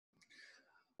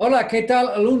Hola, ¿qué tal,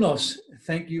 alumnos?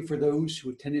 Thank you for those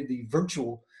who attended the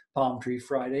virtual Palm Tree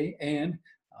Friday and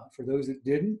for those that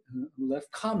didn't, who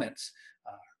left comments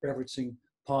referencing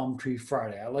Palm Tree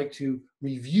Friday. I'd like to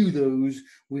review those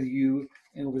with you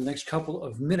over the next couple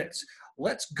of minutes.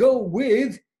 Let's go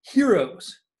with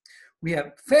heroes. We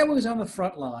have families on the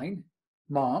front line,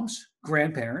 moms,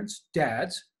 grandparents,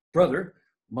 dads, brother,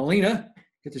 Melina,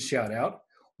 get the shout out,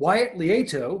 Wyatt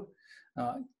Lieto,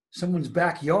 someone's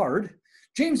backyard,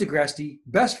 James Agresti,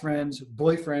 best friends,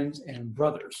 boyfriends, and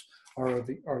brothers are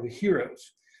the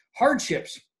heroes.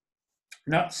 Hardships,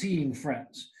 not seeing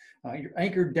friends. You're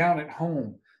anchored down at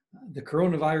home. The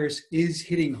coronavirus is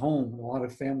hitting home. A lot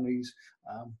of families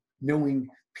knowing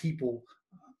people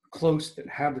close that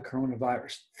have the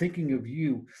coronavirus, thinking of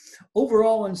you.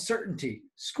 Overall uncertainty,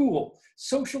 school,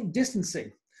 social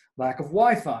distancing, lack of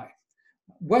Wi-Fi,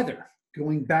 weather,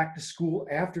 going back to school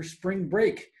after spring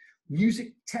break,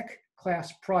 music tech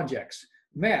class projects,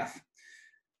 math,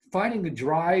 finding the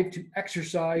drive to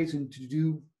exercise and to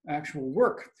do actual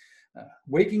work,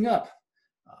 waking up.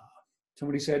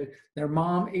 Somebody said their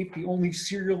mom ate the only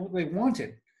cereal they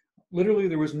wanted. Literally,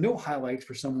 there was no highlights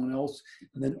for someone else,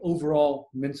 and then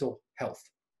overall mental health.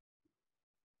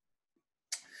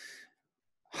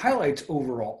 Highlights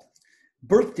overall: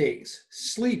 birthdays,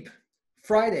 sleep,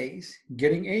 Fridays,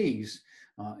 getting A's.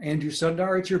 Andrew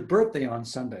Sundar, it's your birthday on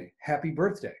Sunday. Happy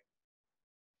birthday.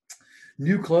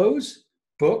 New clothes,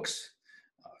 books,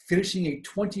 finishing a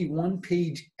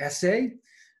 21-page essay,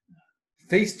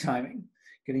 FaceTiming,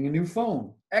 getting a new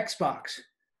phone, Xbox,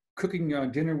 cooking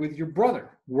dinner with your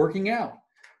brother, working out,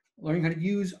 learning how to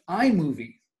use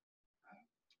iMovie,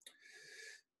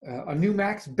 a new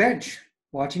Max bench,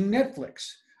 watching Netflix,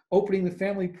 opening the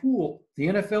family pool, the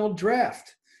NFL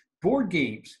draft, board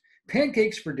games,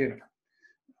 pancakes for dinner.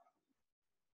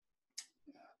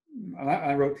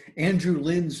 I wrote Andrew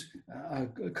Lynn's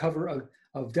cover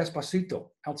of Despacito,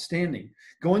 outstanding.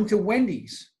 Going to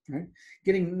Wendy's, right?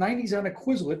 Getting 90s on a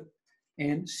Quizlet,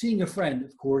 and seeing a friend,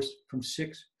 of course, from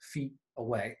 6 feet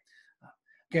away.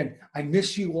 Again, I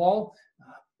miss you all.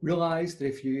 Realize that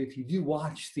if you do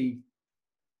watch the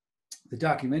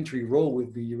documentary Roll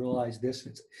With Me, you realize this.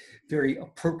 It's very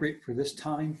appropriate for this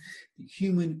time. The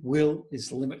human will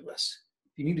is limitless.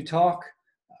 If you need to talk,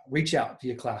 reach out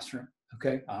via Classroom.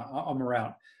 Okay, I'm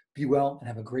around. Be well and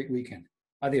have a great weekend.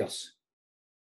 Adios.